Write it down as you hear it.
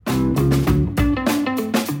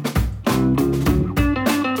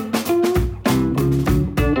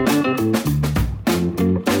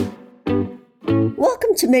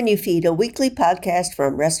Menu Feed, a weekly podcast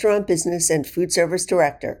from restaurant business and food service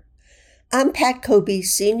director. I'm Pat Kobe,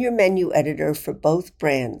 senior menu editor for both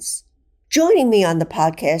brands. Joining me on the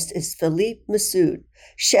podcast is Philippe Massoud,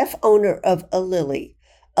 chef owner of Ilili,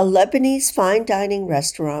 a Lebanese fine dining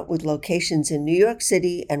restaurant with locations in New York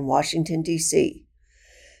City and Washington, D.C.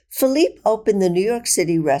 Philippe opened the New York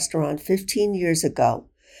City restaurant 15 years ago,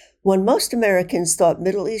 when most Americans thought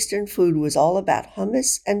Middle Eastern food was all about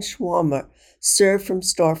hummus and shawarma served from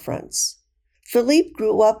storefronts. Philippe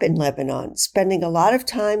grew up in Lebanon, spending a lot of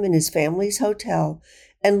time in his family's hotel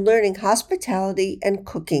and learning hospitality and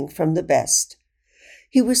cooking from the best.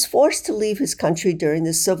 He was forced to leave his country during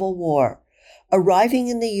the Civil War, arriving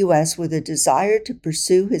in the U.S. with a desire to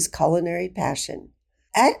pursue his culinary passion.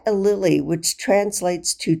 At Ilili, which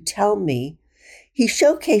translates to tell me, he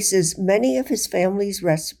showcases many of his family's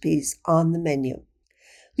recipes on the menu.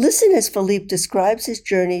 Listen as Philippe describes his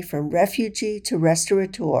journey from refugee to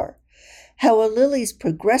restaurateur, how Ilili's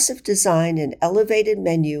progressive design and elevated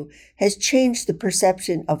menu has changed the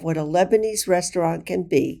perception of what a Lebanese restaurant can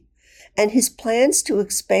be, and his plans to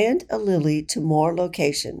expand Ilili to more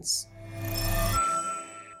locations.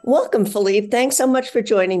 Welcome, Philippe. Thanks so much for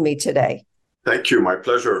joining me today. Thank you. My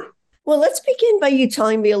pleasure. Well, let's begin by you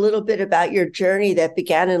telling me a little bit about your journey that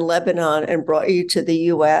began in Lebanon and brought you to the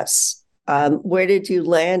U.S. Where did you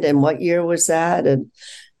land and what year was that? And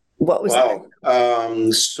what was that?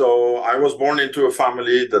 So I was born into a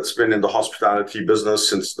family that's been in the hospitality business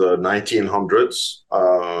since the 1900s.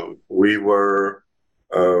 We were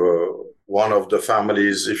one of the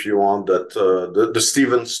families, if you want, that the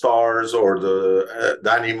Steven Stars or the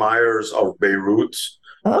Danny Myers of Beirut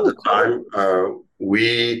at the time.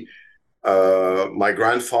 My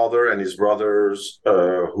grandfather and his brothers,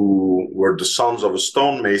 who were the sons of a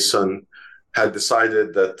stonemason, had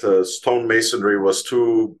decided that stonemasonry was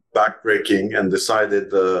too backbreaking and decided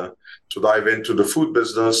to dive into the food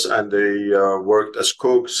business. And they worked as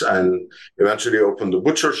cooks and eventually opened a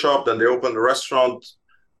butcher shop. Then they opened a restaurant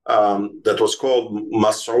that was called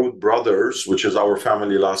Massoud Brothers, which is our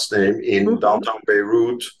family last name, in downtown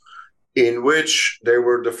Beirut, in which they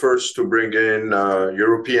were the first to bring in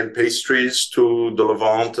European pastries to the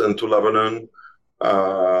Levant and to Lebanon,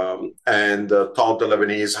 and taught the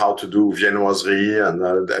Lebanese how to do viennoiserie.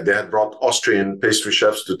 And they had brought Austrian pastry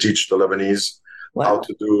chefs to teach the Lebanese how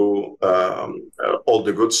to do all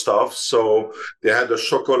the good stuff. So they had a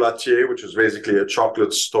chocolatier, which is basically a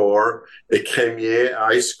chocolate store, a crémier,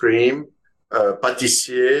 ice cream,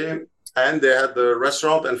 pâtissier, and they had the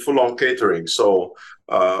restaurant and full-on catering. So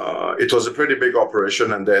it was a pretty big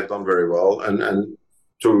operation, and they had done very well. I'm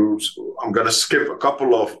going to skip a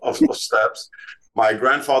couple of steps. My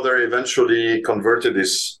grandfather eventually converted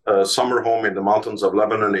his summer home in the mountains of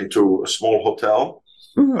Lebanon into a small hotel.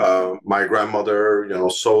 My grandmother,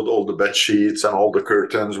 sewed all the bed sheets and all the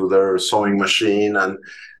curtains with her sewing machine, and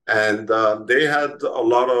they had a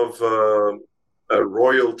lot of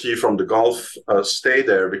royalty from the Gulf stay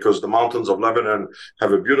there, because the mountains of Lebanon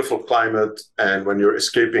have a beautiful climate, and when you're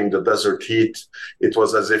escaping the desert heat, it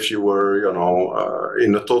was as if you were,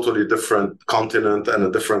 in a totally different continent and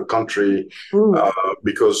a different country,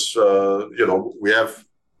 because we have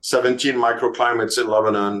 17 microclimates in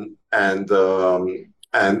Lebanon,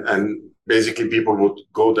 and basically people would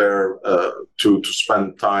go there to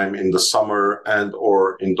spend time in the summer and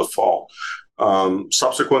or in the fall.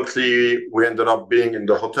 Subsequently, we ended up being in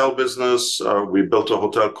the hotel business. We built a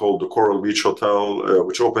hotel called the Coral Beach Hotel,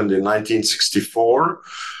 which opened in 1964.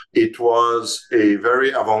 It was a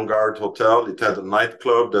very avant-garde hotel. It had a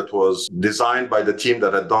nightclub that was designed by the team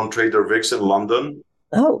that had done Trader Vic's in London.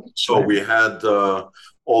 We had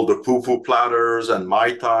all the poo-poo platters and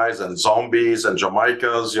Mai Tais and zombies and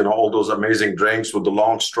Jamaicas, all those amazing drinks with the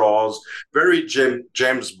long straws, very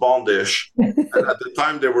James Bondish. And at the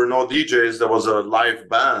time, there were no DJs. There was a live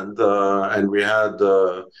band, and we had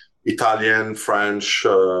Italian, French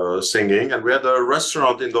singing. And we had a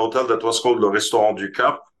restaurant in the hotel that was called Le Restaurant du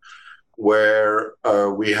Cap, where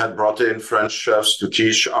we had brought in French chefs to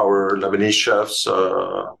teach our Lebanese chefs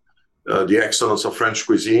the excellence of French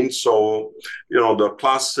cuisine. So, the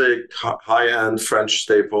classic high-end French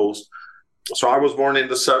staples. So I was born in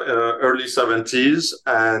the early 70s,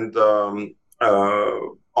 and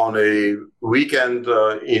on a weekend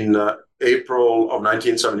in April of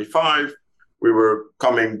 1975, we were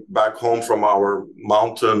coming back home from our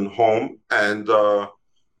mountain home, and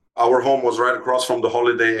our home was right across from the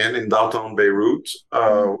Holiday Inn in downtown Beirut,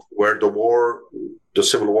 where the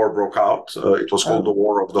Civil War broke out. It was called the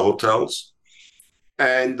War of the Hotels.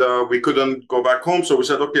 And we couldn't go back home. So we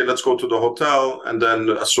said, okay, let's go to the hotel. And then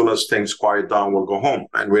as soon as things quiet down, we'll go home.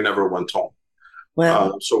 And we never went home.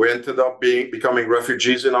 Wow. So we ended up becoming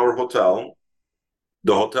refugees in our hotel.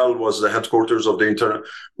 The hotel was the headquarters of the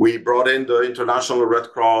We brought in the International Red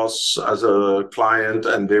Cross as a client,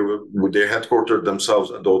 and they headquartered themselves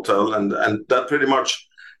at the hotel, and that pretty much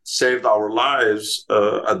saved our lives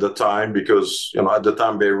at the time, because at the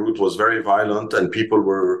time Beirut was very violent and people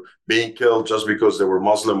were being killed just because they were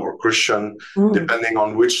Muslim or Christian, depending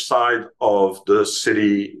on which side of the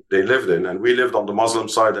city they lived in. And we lived on the Muslim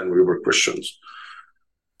side and we were Christians.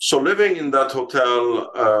 So living in that hotel,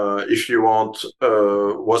 if you want,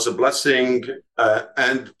 was a blessing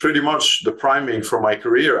and pretty much the priming for my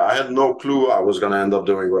career. I had no clue I was going to end up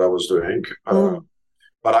doing what I was doing.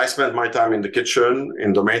 But I spent my time in the kitchen,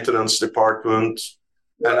 in the maintenance department,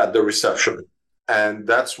 and at the reception. And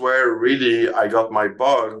that's where really I got my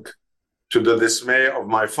bug, to the dismay of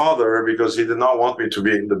my father, because he did not want me to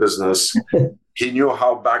be in the business. He knew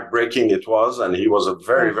how backbreaking it was, and he was a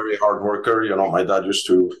very, very hard worker. My dad used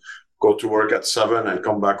to go to work at 7 and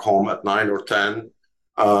come back home at 9 or 10.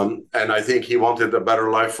 And I think he wanted a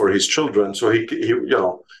better life for his children. So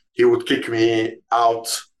he would kick me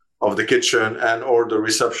out of the kitchen and or the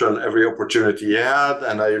reception every opportunity he had.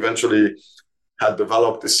 And I eventually had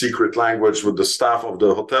developed a secret language with the staff of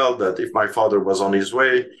the hotel that if my father was on his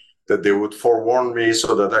way, that they would forewarn me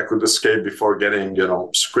so that I could escape before getting,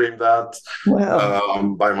 screamed at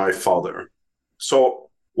by my father.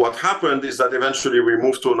 So what happened is that eventually we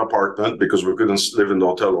moved to an apartment because we couldn't live in the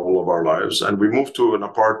hotel all of our lives. And we moved to an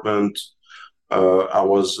apartment. I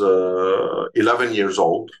was 11 years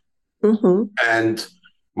old. And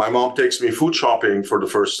my mom takes me food shopping for the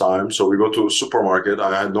first time. So we go to a supermarket.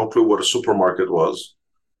 I had no clue what a supermarket was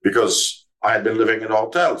because I had been living in a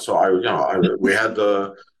hotel. So we had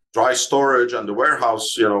the dry storage and the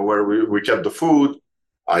warehouse, where we kept the food.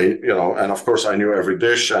 And of course I knew every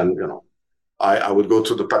dish, and, I would go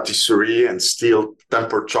to the patisserie and steal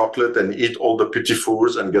tempered chocolate and eat all the petit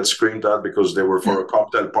fours and get screamed at because they were for a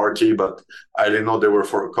cocktail party, but I didn't know they were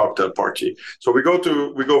for a cocktail party. So we go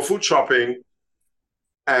food shopping,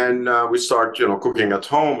 and we start, cooking at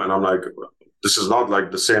home. And I'm like, this is not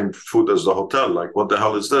like the same food as the hotel. Like, what the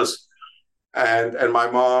hell is this? And my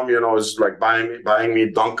mom, is like buying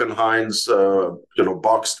me Duncan Hines,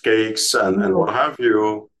 boxed cakes and what have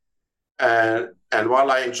you. And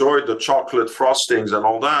while I enjoyed the chocolate frostings and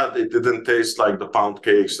all that, it didn't taste like the pound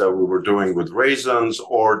cakes that we were doing with raisins,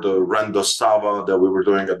 or the reine de Saba that we were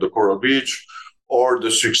doing at the Coral Beach, or the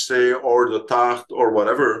succès, or the tarte, or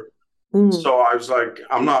whatever. So I was like,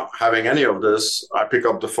 I'm not having any of this. I pick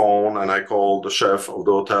up the phone and I call the chef of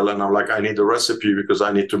the hotel, and I'm like, I need a recipe because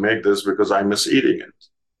I need to make this because I miss eating it.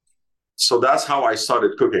 So that's how I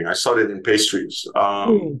started cooking. I started in pastries.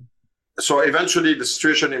 So eventually the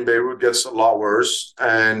situation in Beirut gets a lot worse,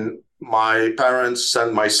 and my parents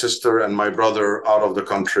send my sister and my brother out of the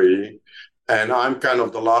country, and I'm kind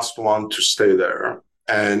of the last one to stay there.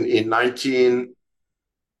 And in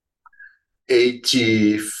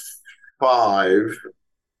 1985,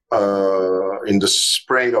 in the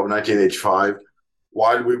spring of 1985,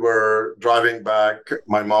 while we were driving back,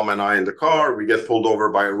 my mom and I in the car, we get pulled over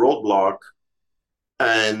by a roadblock,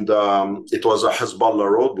 and it was a Hezbollah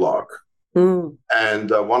roadblock. And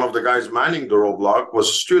one of the guys manning the roadblock was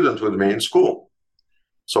a student with me in school.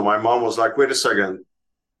 So my mom was like, wait a second,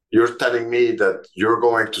 you're telling me that you're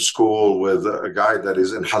going to school with a guy that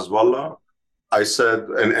is in Hezbollah? I said,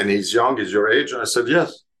 and he's young, he's your age? I said,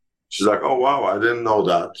 yes. She's like, oh, wow, I didn't know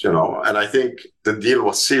that, And I think the deal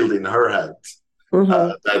was sealed in her head,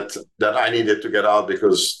 that I needed to get out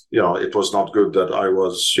because, it was not good that I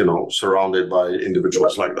was, surrounded by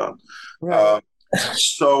individuals like that. Right.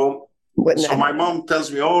 So my mom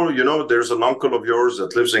tells me, oh, there's an uncle of yours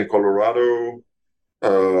that lives in Colorado.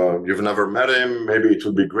 You've never met him. Maybe it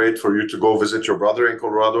would be great for you to go visit your brother in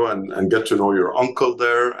Colorado and get to know your uncle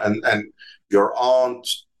there. And your aunt,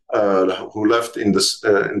 who left in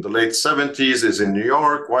the late 70s, is in New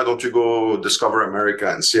York. Why don't you go discover America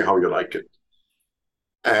and see how you like it?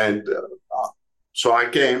 And so I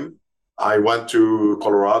came. I went to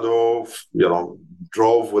Colorado,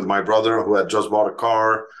 drove with my brother who had just bought a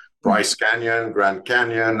car, Bryce Canyon, Grand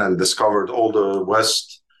Canyon, and discovered all the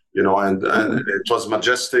West, and it was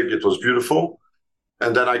majestic. It was beautiful.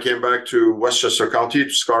 And then I came back to Westchester County, to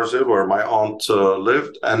Scarsdale, where my aunt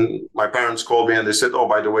lived. And my parents called me and they said, oh,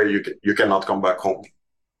 by the way, you cannot come back home.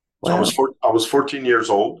 Wow. So I was 14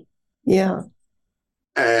 years old. Yeah.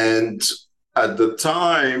 And at the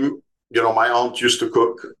time, my aunt used to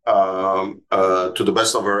cook to the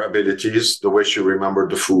best of her abilities, the way she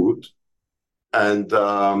remembered the food. And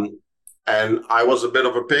And I was a bit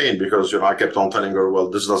of a pain because, I kept on telling her, well,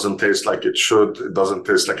 this doesn't taste like it should. It doesn't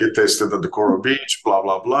taste like it tasted at the Coral Beach, blah,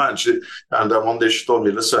 blah, blah. And then one day she told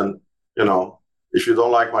me, listen, if you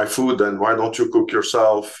don't like my food, then why don't you cook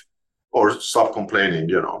yourself or stop complaining,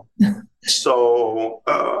 So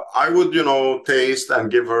I would, taste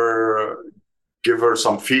and give her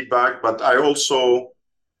some feedback. But I also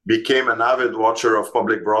became an avid watcher of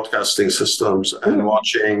public broadcasting systems and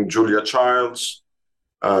watching Julia Childs,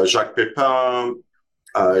 Jacques Pepin,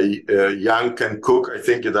 Yank and Cook, I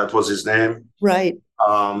think that was his name. Right.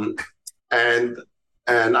 And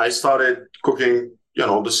I started cooking,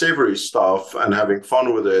 the savory stuff and having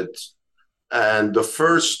fun with it. And the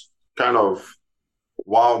first kind of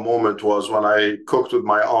wow moment was when I cooked with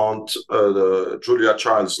my aunt the Julia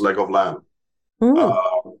Child's leg of lamb.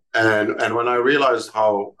 And when I realized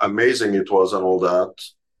how amazing it was and all that,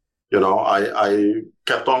 I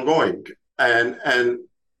kept on going. And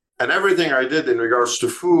everything I did in regards to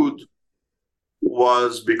food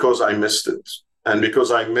was because I missed it. And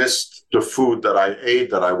because I missed the food that I ate,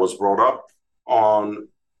 that I was brought up on.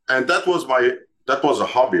 And that was a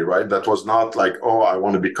hobby, right? That was not like, oh, I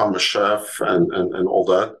want to become a chef and all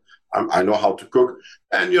that. I know how to cook.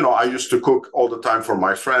 And, I used to cook all the time for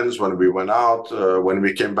my friends when we went out. When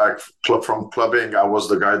we came back from clubbing, I was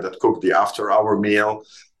the guy that cooked the after-hour meal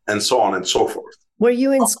and so on and so forth. Were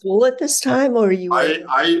you in school at this time, or you?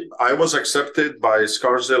 I was accepted by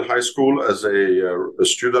Scarsdale High School as a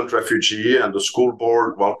student refugee, and the school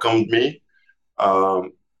board welcomed me.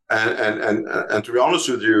 And to be honest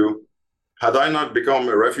with you, had I not become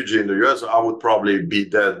a refugee in the U.S., I would probably be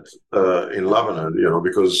dead in Lebanon.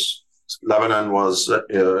 Because Lebanon was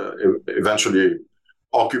eventually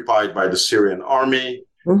occupied by the Syrian army,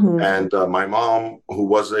 and my mom, who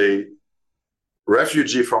was a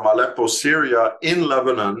refugee from Aleppo, Syria, in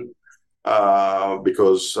Lebanon,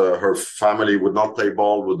 because her family would not play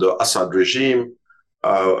ball with the Assad regime,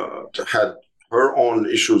 had her own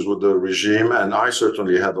issues with the regime, and I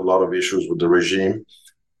certainly had a lot of issues with the regime.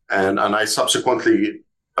 And I subsequently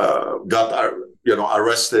got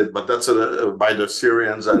arrested, but that's by the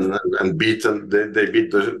Syrians and beaten. They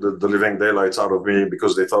beat the living daylights out of me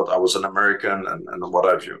because they thought I was an American and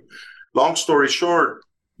what have you. Long story short,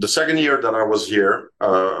 the second year that I was here,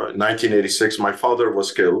 1986, my father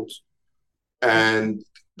was killed. And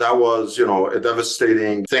that was, a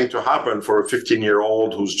devastating thing to happen for a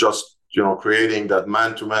 15-year-old who's just, creating that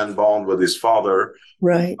man-to-man bond with his father.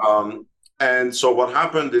 Right. And so what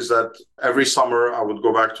happened is that every summer I would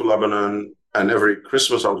go back to Lebanon, and every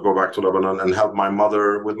Christmas I would go back to Lebanon and help my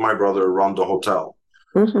mother with my brother run the hotel.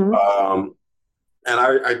 And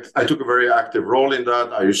I took a very active role in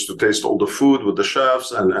that. I used to taste all the food with the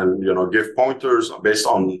chefs and give pointers based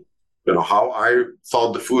on how I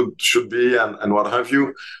thought the food should be and what have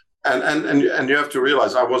you. And you have to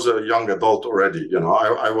realize I was a young adult already.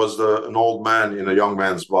 I was an old man in a young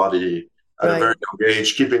man's body at a very young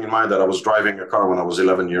age, keeping in mind that I was driving a car when I was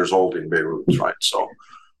 11 years old in Beirut, right?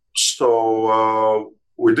 So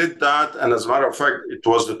we did that, and as a matter of fact, it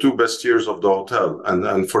was the 2 best years of the hotel.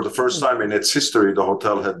 And for the first time in its history, the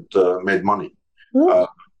hotel had made money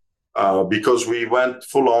because we went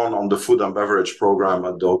full on the food and beverage program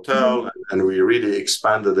at the hotel, and we really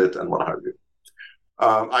expanded it and what have you.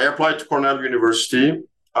 I applied to Cornell University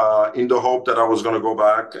in the hope that I was going to go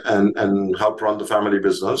back and help run the family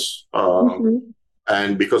business.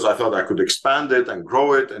 And because I thought I could expand it and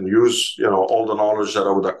grow it and use, all the knowledge that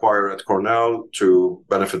I would acquire at Cornell to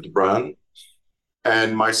benefit the brand.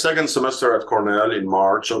 And my second semester at Cornell in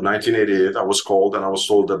March of 1988, I was called and I was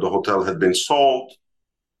told that the hotel had been sold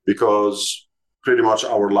because pretty much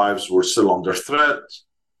our lives were still under threat.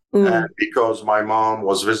 And because my mom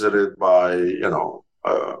was visited by,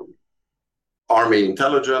 Army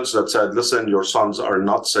intelligence that said, listen, your sons are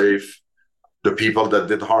not safe. The people that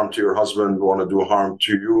did harm to your husband want to do harm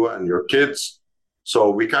to you and your kids. So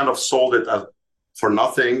we kind of sold it for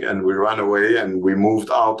nothing, and we ran away, and we moved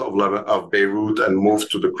out of Beirut and moved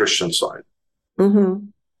to the Christian side.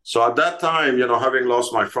 So at that time, having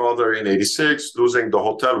lost my father in 86, losing the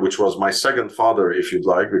hotel, which was my second father, if you'd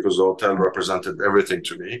like, because the hotel represented everything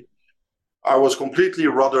to me, I was completely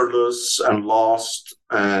rudderless and lost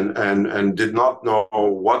and did not know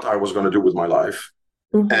what I was going to do with my life.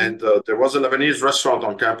 And there was a Lebanese restaurant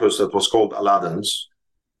on campus that was called Aladdin's.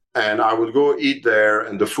 And I would go eat there,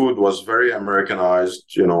 and the food was very Americanized.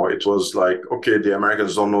 It was like, okay, the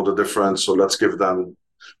Americans don't know the difference, so let's give them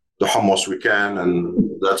the hummus we can,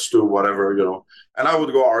 and let's do whatever, And I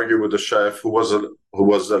would go argue with the chef, who was a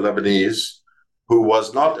Lebanese, who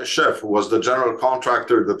was not a chef, who was the general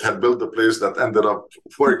contractor that had built the place that ended up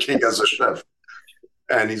working as a chef.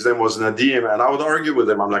 and his name was Nadim, and I would argue with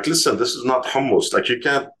him. I'm like, listen, this is not hummus. Like, you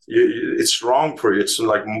can't, it's wrong for you. It's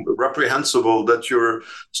like reprehensible that you're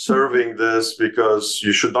serving this, because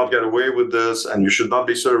you should not get away with this, and you should not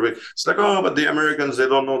be serving. It's like, oh, but the Americans, they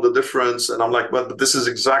don't know the difference. And I'm like, but this is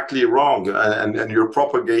exactly wrong. And you're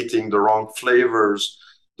propagating the wrong flavors,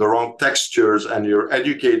 the wrong textures, and you're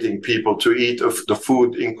educating people to eat the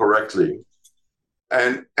food incorrectly.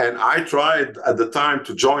 And I tried at the time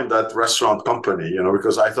to join that restaurant company,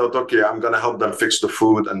 because I thought, okay, I'm going to help them fix the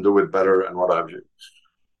food and do it better and what have you.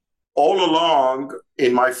 All along,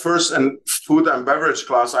 in my first food and beverage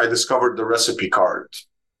class, I discovered the recipe card.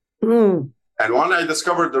 And when I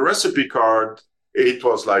discovered the recipe card, it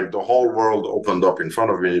was like the whole world opened up in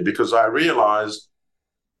front of me, because I realized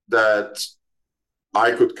that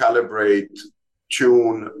I could calibrate,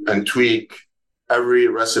 tune, and tweak every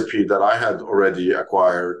recipe that I had already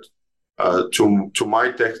acquired to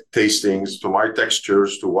my tastings, to my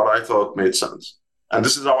textures, to what I thought made sense. And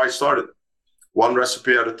this is how I started. One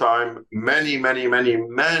recipe at a time, many, many, many,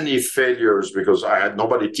 many failures, because I had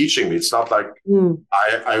nobody teaching me. It's not like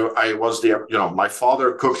I was my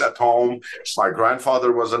father cooked at home. My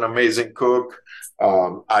grandfather was an amazing cook.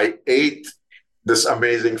 I ate this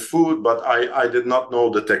amazing food, but I did not know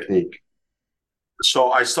the technique.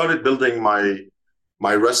 So I started building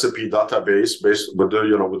my recipe database based with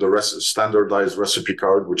the standardized recipe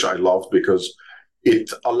card, which I loved because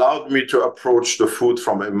it allowed me to approach the food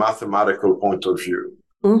from a mathematical point of view.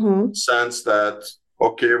 Sense that,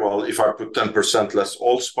 okay, well, if I put 10% less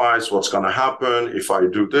allspice, what's going to happen? If I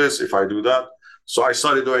do this, if I do that. So I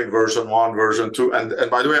started doing version 1, version 2. And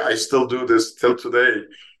by the way, I still do this till today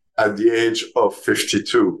at the age of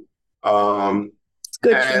 52.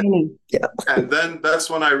 Good training. Yeah. And then that's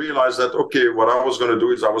when I realized that, okay, what I was going to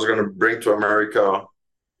do is I was going to bring to America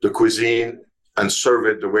the cuisine and serve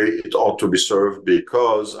it the way it ought to be served,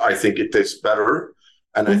 because I think it tastes better.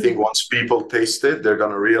 And I think once people taste it, they're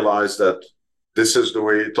going to realize that this is the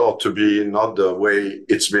way it ought to be, not the way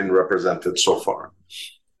it's been represented so far.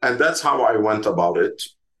 And that's how I went about it.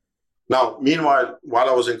 Now, meanwhile, while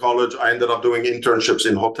I was in college, I ended up doing internships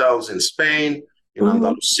in hotels in Spain, in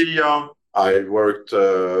Andalusia. I worked,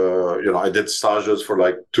 I did stages for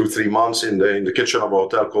like 2-3 months in the kitchen of a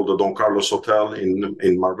hotel called the Don Carlos Hotel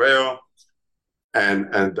in Marbella.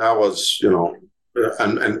 And that was,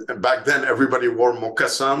 and back then everybody wore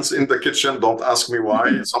moccasins in the kitchen. Don't ask me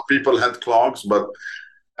why. Some people had clogs, but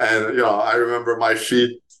I remember my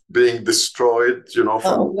feet being destroyed,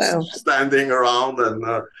 from standing around. And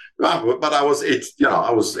but I was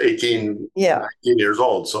 18, 19 years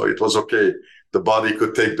old, so it was okay. The body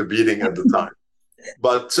could take the beating at the time.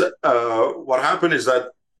 But what happened is that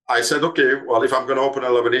I said, okay, well, if I'm going to open a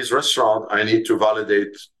Lebanese restaurant, I need to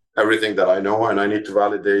validate everything that I know, and I need to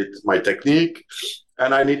validate my technique,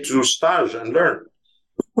 and I need to do stage and learn.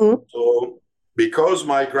 So because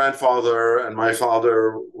my grandfather and my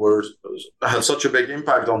father had such a big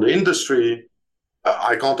impact on the industry,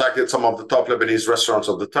 I contacted some of the top Lebanese restaurants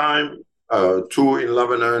of the time, 2 in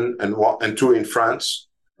Lebanon and 2 in France.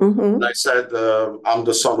 And I said, I'm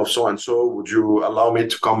the son of so-and-so. Would you allow me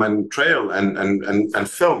to come and trail and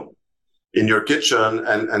film in your kitchen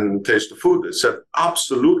and taste the food? They said,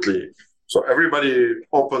 absolutely. So everybody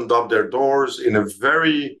opened up their doors in a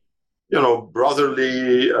very,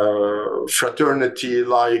 brotherly,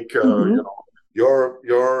 fraternity-like,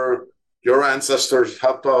 your ancestors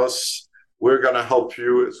helped us. We're going to help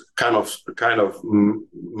you. It's kind of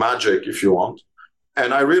magic, if you want.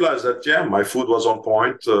 And I realized that, my food was on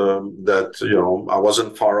point, that, I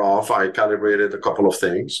wasn't far off. I calibrated a couple of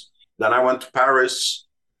things. Then I went to Paris,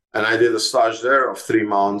 and I did a stage there of 3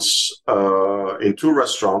 months in 2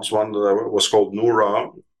 restaurants. One was called Noura.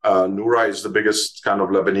 Noura is the biggest kind of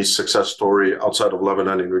Lebanese success story outside of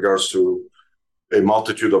Lebanon in regards to a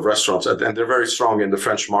multitude of restaurants. And they're very strong in the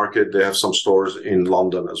French market. They have some stores in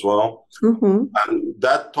London as well. And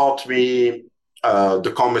that taught me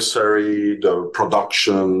the commissary, the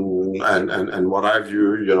production, and what have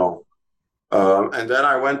you, and then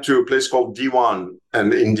I went to a place called Diwan.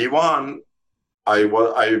 And in Diwan, I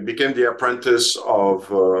became the apprentice of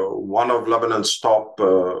one of Lebanon's top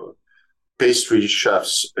pastry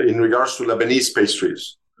chefs in regards to Lebanese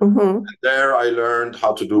pastries. And there I learned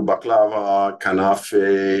how to do baklava,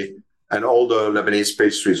 kanafe, and all the Lebanese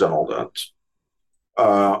pastries and all that.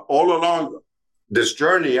 All along this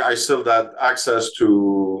journey, I still had access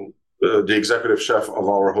to the executive chef of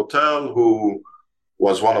our hotel, who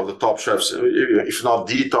was one of the top chefs, if not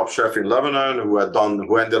the top chef in Lebanon, who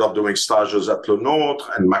ended up doing stages at Le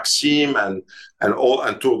Nôtre and Maxime and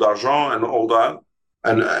Tour d'Argent and all that,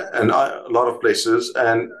 and a lot of places.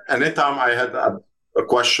 And anytime I had a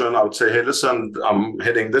question, I would say, hey, listen, I'm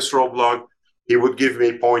hitting this roadblock. He would give me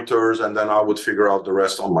pointers, and then I would figure out the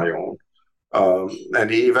rest on my own. And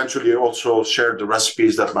he eventually also shared the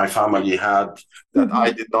recipes that my family had that I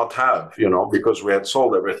did not have, because we had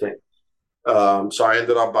sold everything. So I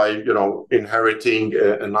ended up by, inheriting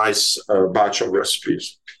a nice batch of recipes.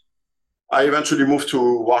 I eventually moved to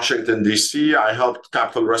Washington, D.C. I helped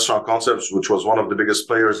Capital Restaurant Concepts, which was one of the biggest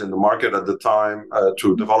players in the market at the time, to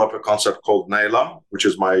develop a concept called Naila, which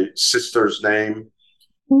is my sister's name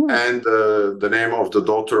and the name of the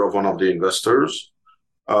daughter of one of the investors.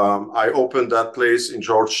 I opened that place in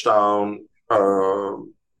Georgetown,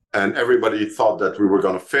 and everybody thought that we were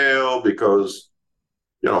going to fail because,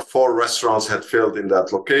 4 restaurants had failed in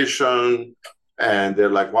that location. And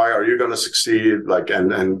they're like, why are you going to succeed?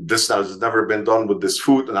 And this has never been done with this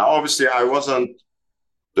food. And obviously, I wasn't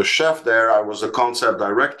the chef there. I was a concept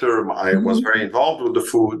director. I was very involved with the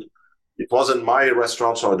food. It wasn't my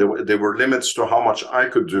restaurant, so there were limits to how much I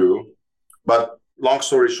could do. But long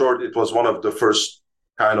story short, it was one of the first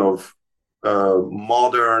kind of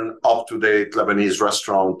modern, up-to-date Lebanese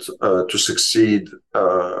restaurant to succeed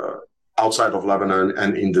outside of Lebanon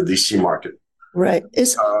and in the DC market. Right.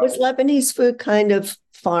 Was Lebanese food kind of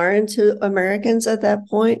foreign to Americans at that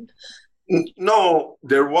point? No,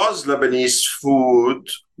 there was Lebanese food,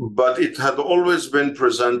 but it had always been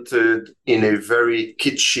presented in a very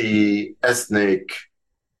kitschy, ethnic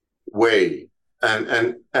way.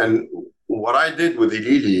 And what I did with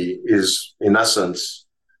ilili is, in essence,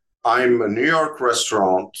 I'm a New York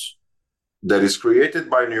restaurant that is created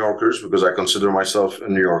by New Yorkers, because I consider myself a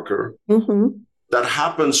New Yorker, that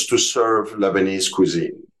happens to serve Lebanese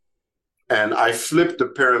cuisine. And I flipped the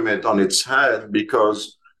pyramid on its head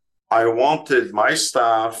because I wanted my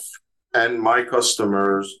staff and my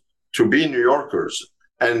customers to be New Yorkers.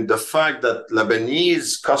 And the fact that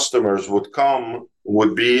Lebanese customers would come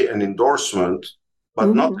would be an endorsement, but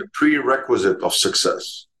not a prerequisite of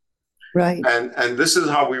success. Right. And this is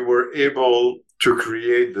how we were able to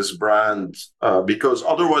create this brand, because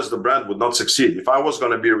otherwise the brand would not succeed. If I was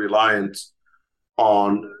going to be reliant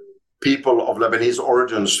on people of Lebanese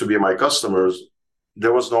origins to be my customers,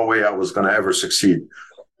 there was no way I was going to ever succeed.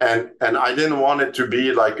 And I didn't want it to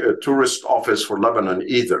be like a tourist office for Lebanon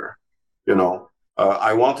either.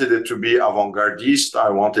 I wanted it to be avant-gardiste. I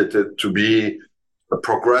wanted it to be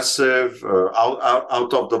progressive,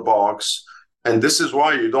 out of the box. And this is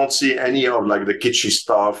why you don't see any of like the kitschy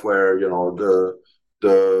stuff where,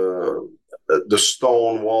 the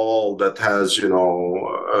stone wall that has,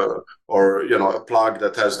 or a plaque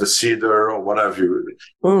that has the cedar or whatever.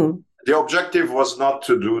 The objective was not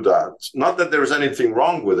to do that. Not that there was anything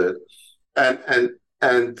wrong with it. And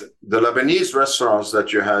the Lebanese restaurants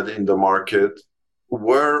that you had in the market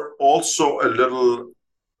were also a little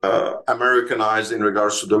Americanized in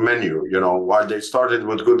regards to the menu. While they started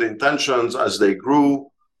with good intentions, as they grew,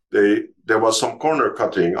 there was some corner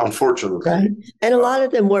cutting, unfortunately. Right. And a lot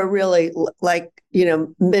of them were really like,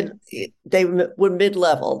 they were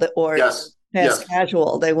mid-level or fast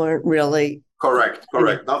casual. They weren't really. Correct.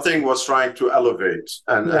 Nothing was trying to elevate.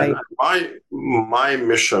 And my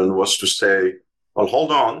mission was to say, well,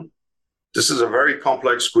 hold on. This is a very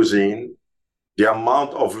complex cuisine. The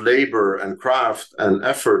amount of labor and craft and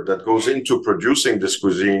effort that goes into producing this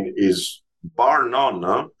cuisine is bar none.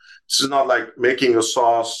 Huh? This is not like making a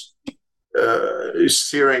sauce,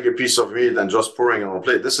 searing a piece of meat and just pouring it on a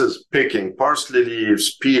plate. This is picking parsley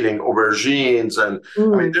leaves, peeling aubergines. And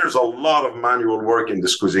I mean, there's a lot of manual work in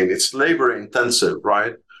this cuisine. It's labor intensive,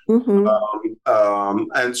 right?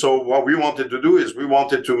 And so what we wanted to do is we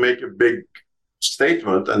wanted to make a big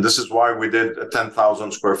statement. And this is why we did a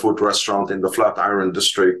 10,000 square foot restaurant in the Flatiron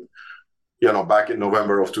district, back in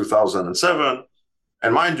November of 2007.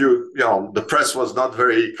 And mind you, the press was not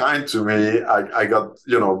very kind to me. I got,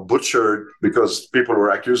 butchered because people were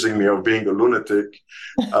accusing me of being a lunatic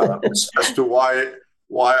as to why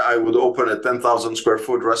I would open a 10,000 square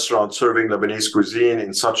foot restaurant serving Lebanese cuisine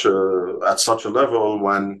at such a level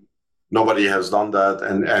when nobody has done that,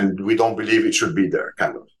 and we don't believe it should be there,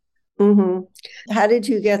 kind of. How did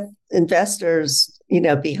you get investors,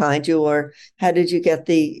 behind you, or how did you get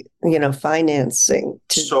the, financing?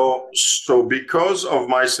 So because of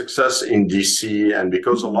my success in DC and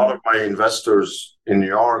because a lot of my investors in New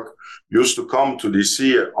York used to come to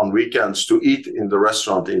DC on weekends to eat in the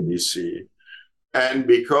restaurant in DC, and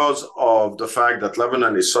because of the fact that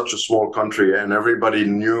Lebanon is such a small country and everybody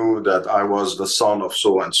knew that I was the son of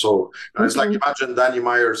so-and-so. It's like, imagine Danny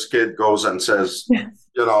Meyer's kid goes and says,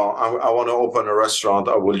 I want to open a restaurant.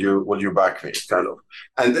 Will you back me? Kind of,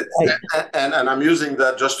 and Right. and I'm using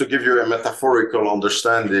that just to give you a metaphorical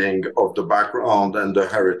understanding of the background and the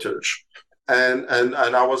heritage, and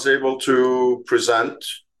I was able to present.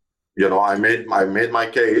 I made my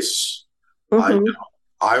case. I Mm-hmm.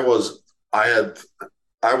 I was I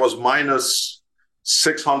was minus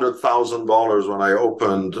 $600,000 when I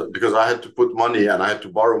opened because I had to put money and I had to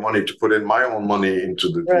borrow money to put in my own money into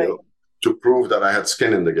the deal Right. to prove that I had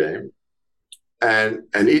skin in the game. And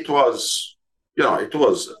it was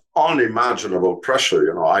unimaginable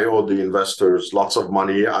pressure. I owed the investors lots of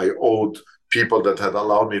money. I owed people that had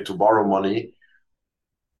allowed me to borrow money.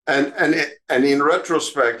 And in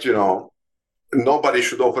retrospect, nobody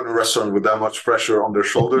should open a restaurant with that much pressure on their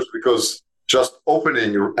shoulders because just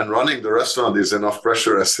opening and running the restaurant is enough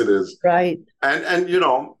pressure as it is. Right. And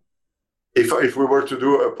if we were to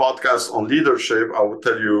do a podcast on leadership, I would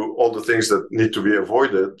tell you all the things that need to be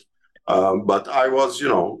avoided. But I was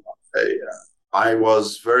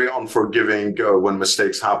very unforgiving when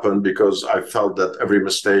mistakes happened because I felt that every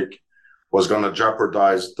mistake was going to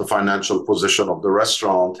jeopardize the financial position of the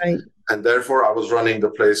restaurant. Right. And therefore, I was running the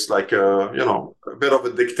place like a bit of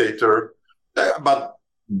a dictator. But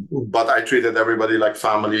I treated everybody like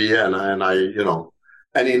family, and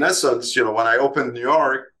in essence, when I opened New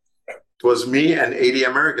York, it was me and 80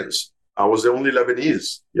 Americans. I was the only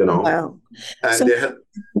Lebanese, Wow. and So they had.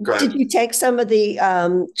 Go ahead. did you take some of the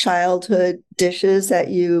childhood dishes that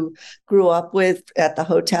you grew up with at the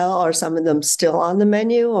hotel? Are some of them still on the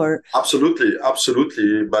menu? Or Absolutely,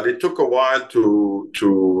 absolutely. But it took a while to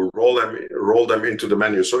roll them into the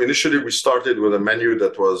menu. So initially, we started with a menu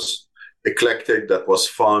that was eclectic, that was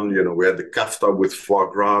fun. We had the kafta with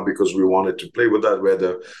foie gras because we wanted to play with that. We had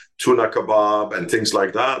the tuna kebab and things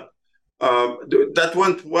like that. That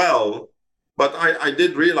went well, but I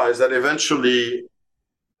did realize that eventually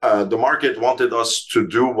the market wanted us to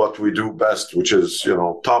do what we do best, which is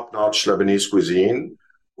top-notch Lebanese cuisine,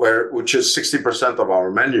 which is 60% of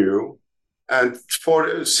our menu, and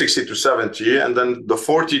 60 to 70, and then the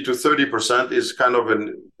 40 to 30% is kind of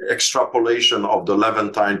an extrapolation of the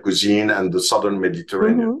Levantine cuisine and the Southern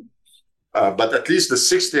Mediterranean. But at least the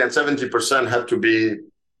 60 and 70% had to be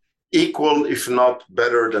equal, if not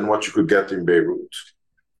better, than what you could get in Beirut.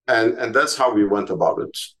 And that's how we went about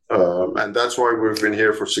it. And that's why we've been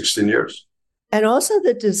here for 16 years. And also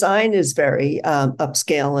the design is very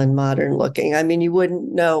upscale and modern looking. I mean, you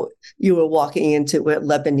wouldn't know you were walking into a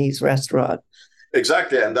Lebanese restaurant.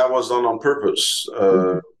 Exactly. And that was done on purpose.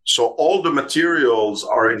 So all the materials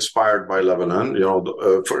are inspired by Lebanon.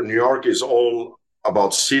 For New York is all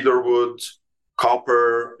about cedar wood,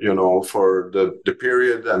 copper, for the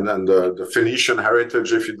period, and then the Phoenician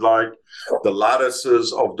heritage, if you'd like. The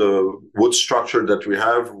lattices of the wood structure that we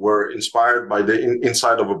have were inspired by the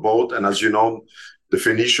inside of a boat. And as you know, the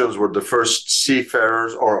Phoenicians were the first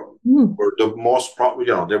seafarers, or were the most,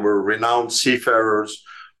 they were renowned seafarers.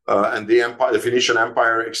 And the Phoenician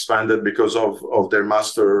Empire expanded because of their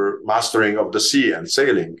mastering of the sea and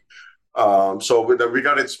sailing. So we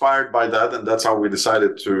got inspired by that, and that's how we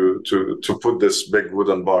decided to put this big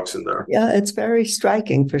wooden box in there. Yeah, it's very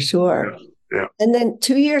striking for sure. Yeah. And then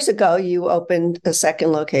 2 years ago, you opened a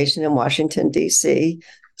second location in Washington, D.C.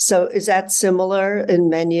 So is that similar in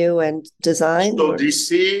menu and design? So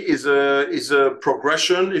DC is a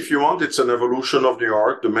progression, if you want. It's an evolution of New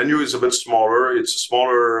York. The menu is a bit smaller. It's a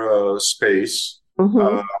smaller space.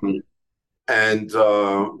 And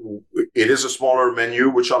it is a smaller menu,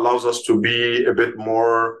 which allows us to be a bit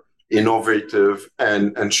more innovative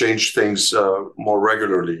and change things more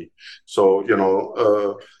regularly. So,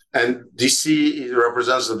 and DC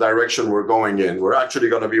represents the direction we're going in. We're actually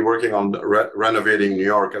going to be working on renovating New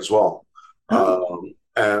York as well.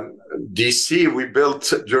 And DC, we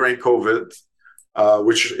built during COVID,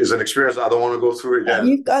 which is an experience I don't want to go through again.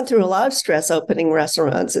 You've gone through a lot of stress opening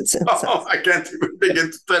restaurants. I can't even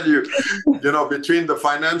begin to tell you, between the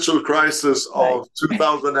financial crisis of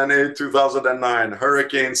 2008, 2009,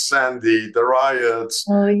 Hurricane Sandy, the riots,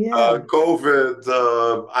 COVID,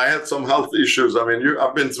 I had some health issues. I mean,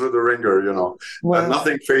 I've been through the ringer, and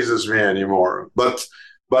nothing phases me anymore. But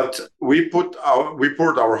we poured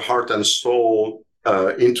our heart and soul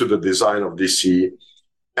into the design of DC.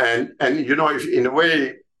 And if in a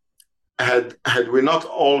way, had we not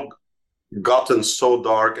all gotten so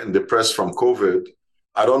dark and depressed from COVID,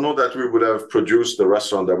 I don't know that we would have produced the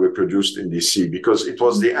restaurant that we produced in DC, because it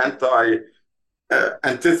was the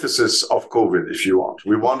antithesis of COVID, if you want.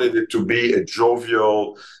 We wanted it to be a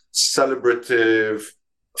jovial, celebrative,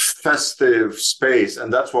 festive space,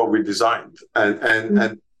 and that's what we designed.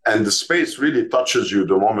 And and the space really touches you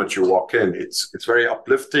the moment you walk in. It's very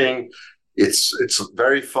uplifting. It's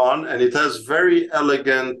very fun, and it has very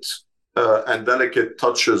elegant and delicate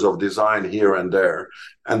touches of design here and there.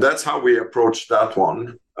 And that's how we approached that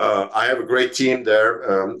one. I have a great team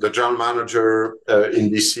there. The general manager in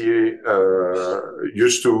DC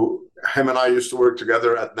him and I used to work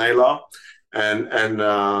together at Naila,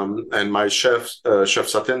 and my chef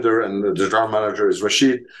Satinder, and the general manager is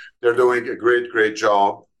Rashid. They're doing a great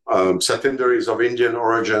job. Satinder is of Indian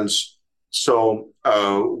origins, so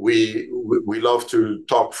we love to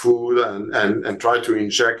talk food and try to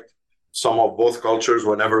inject some of both cultures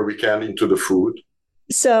whenever we can into the food.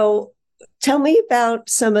 So tell me about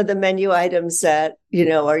some of the menu items that,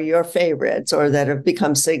 are your favorites or that have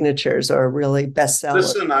become signatures or really bestsellers.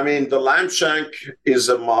 Listen, I mean, the lamb shank is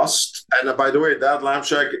a must. And by the way, that lamb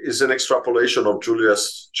shank is an extrapolation of Julia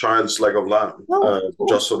Child's leg of lamb, cool.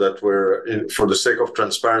 Just so that for the sake of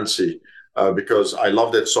transparency, because I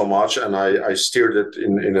loved it so much and I steered it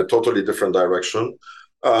in a totally different direction.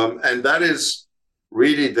 And that is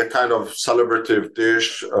really the kind of celebrative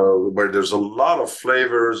dish where there's a lot of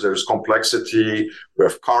flavors, there's complexity. We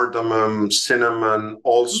have cardamom, cinnamon,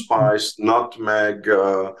 allspice, nutmeg,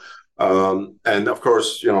 and of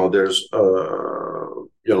course, there's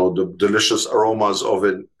the delicious aromas of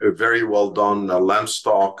a very well done lamb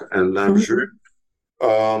stock and lamb jus.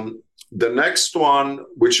 The next one,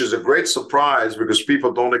 which is a great surprise because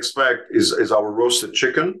people don't expect, is our roasted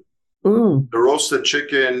chicken. The roasted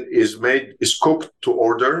chicken is cooked to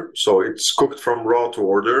order, so it's cooked from raw to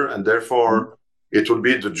order, and therefore it will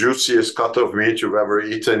be the juiciest cut of meat you've ever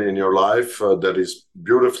eaten in your life. That is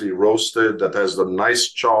beautifully roasted, that has the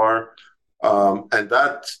nice char, and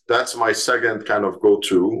that's my second kind of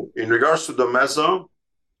go-to. In regards to the meza,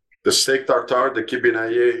 the steak tartare, the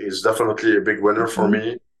kibinaye, is definitely a big winner for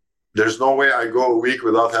me. There's no way I go a week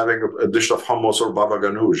without having a dish of hummus or baba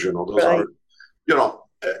ganoush. Those are,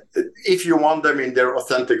 if you want them in their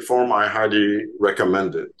authentic form, I highly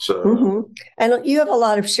recommend it. And you have a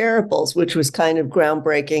lot of shareables, which was kind of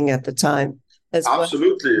groundbreaking at the time as well.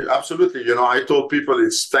 Absolutely. I told people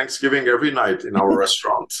it's Thanksgiving every night in our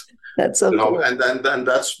restaurant. That's so cool. And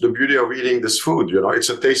that's the beauty of eating this food. It's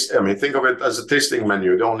a taste. I mean, think of it as a tasting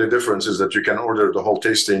menu. The only difference is that you can order the whole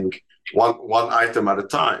tasting one item at a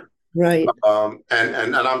time. Right.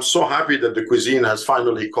 And I'm so happy that the cuisine has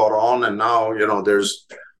finally caught on, and now there's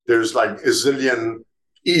like a zillion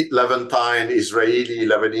Levantine, Israeli,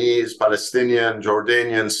 Lebanese, Palestinian,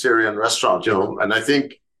 Jordanian, Syrian restaurants. And I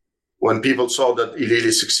think when people saw that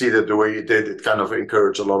ilili succeeded the way it did, it kind of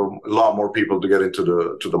encouraged a lot more people to get into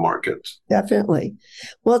the market. Definitely.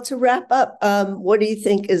 Well, to wrap up, what do you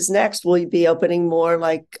think is next? Will you be opening more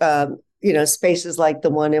like spaces like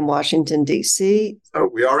the one in Washington, D.C.?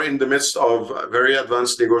 We are in the midst of very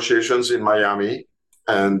advanced negotiations in Miami,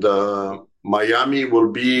 and Miami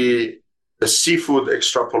will be a seafood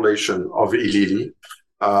extrapolation of ilili.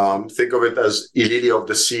 Think of it as ilili of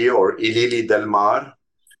the sea or ilili del mar.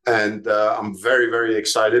 And I'm very, very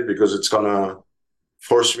excited because it's going to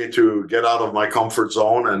force me to get out of my comfort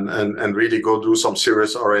zone and really go do some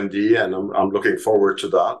serious R&D, and I'm looking forward to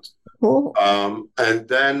that. Cool. And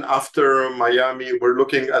then after Miami, we're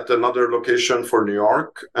looking at another location for New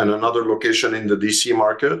York and another location in the DC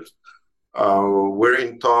market. We're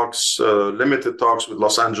in talks, limited talks with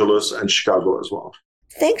Los Angeles and Chicago as well.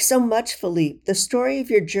 Thanks so much, Philippe. The story of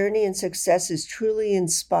your journey and success is truly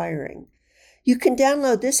inspiring. You can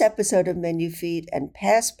download this episode of Menu Feed and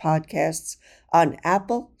past podcasts on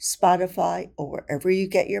Apple, Spotify, or wherever you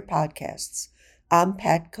get your podcasts. I'm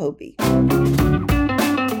Pat Kobe.